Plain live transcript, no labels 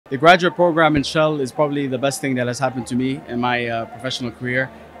The graduate program in Shell is probably the best thing that has happened to me in my professional career.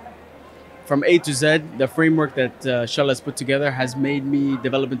 From A to Z, the framework that Shell has put together has made me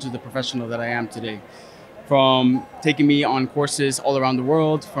develop into the professional that I am today. From taking me on courses all around the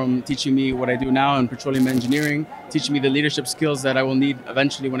world, from teaching me what I do now in petroleum engineering, teaching me the leadership skills that I will need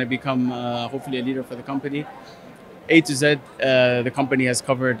eventually when I become hopefully a leader for the company. A to Z, the company has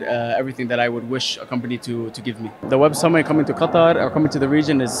covered everything that I would wish a company to give me. The Web Summit coming to Qatar or coming to the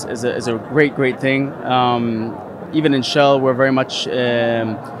region is a great thing. Even in Shell, we're very much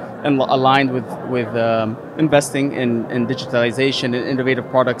aligned with investing in digitalization and innovative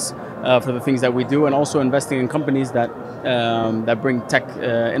products for the things that we do, and also investing in companies that bring tech,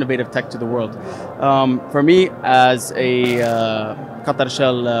 innovative tech to the world. For me, as a Qatar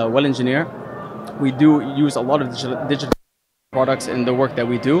Shell well engineer, we do use a lot of digital products in the work that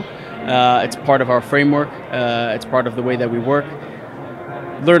we do. It's part of our framework. It's part of the way that we work.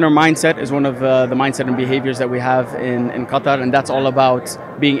 Learner mindset is one of the mindset and behaviors that we have in Qatar, and that's all about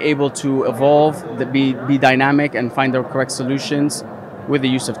being able to evolve, be dynamic, and find the correct solutions with the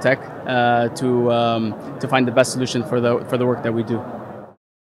use of tech to find the best solution for the work that we do.